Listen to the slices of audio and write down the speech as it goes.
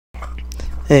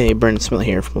Hey, Brandon Smitley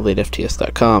here from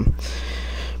EliteFTS.com.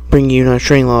 Bringing you another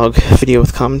training log video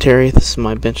with commentary. This is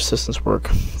my bench assistance work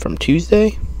from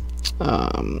Tuesday.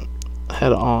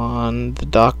 Had on the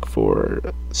dock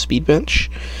for speed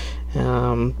bench.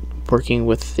 Working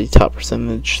with the top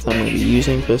percentage that I'm going to be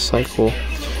using for this cycle.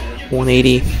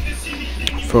 180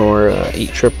 for 8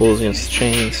 triples against the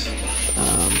chains.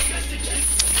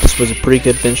 This was a pretty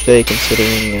good bench day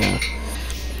considering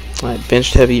I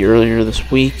benched heavy earlier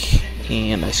this week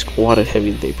and I squatted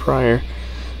heavy the day prior.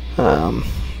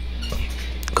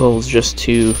 Goal is just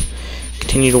to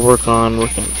continue to working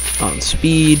on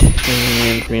speed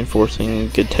and reinforcing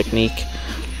good technique.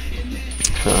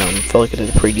 Felt like I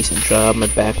did a pretty decent job. My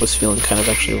back was feeling kind of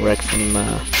actually wrecked from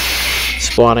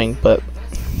squatting, but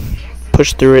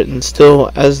pushed through it, and still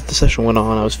as the session went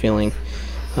on I was feeling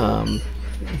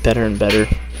better and better.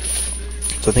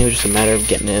 So I think it was just a matter of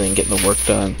getting in and getting the work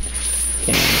done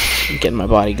and getting my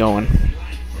body going.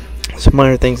 Some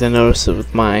minor things I noticed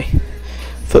with my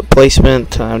foot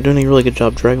placement. I'm doing a really good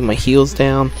job dragging my heels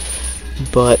down,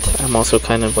 but I'm also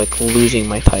kind of like losing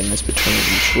my tightness between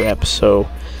each rep. So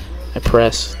my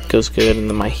press goes good and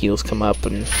then my heels come up,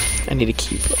 and I need to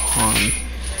keep on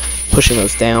pushing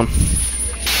those down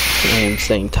and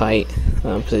staying tight,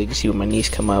 because you can see when my knees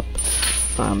come up,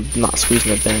 I'm not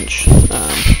squeezing the bench.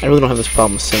 I really don't have this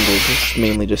problem with singles. It's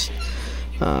mainly just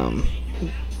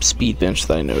speed bench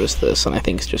that I noticed this, and I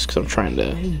think it's just because I'm trying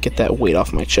to get that weight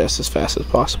off my chest as fast as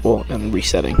possible and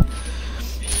resetting.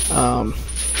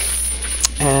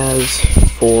 As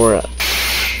for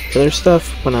other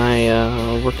stuff, when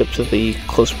I worked up to the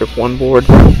close grip 1 board,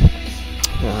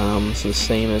 this is the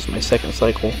same as my second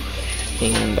cycle,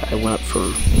 and I went up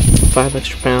for 5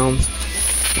 extra pounds,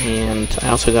 and I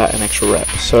also got an extra rep.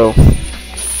 So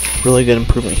really good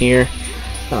improvement here.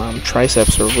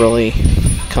 Triceps are really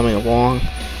coming along.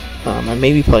 I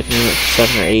maybe probably can do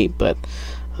 7 or 8, but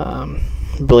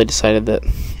really decided that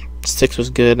 6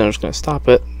 was good and I was going to stop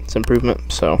it. It's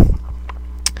improvement. So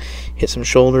hit some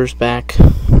shoulders, back,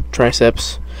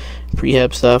 triceps,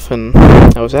 prehab stuff, and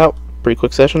I was out. Pretty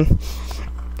quick session.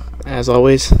 As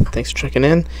always, thanks for checking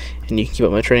in, and you can keep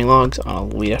up my training logs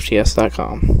on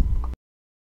EliteFTS.com.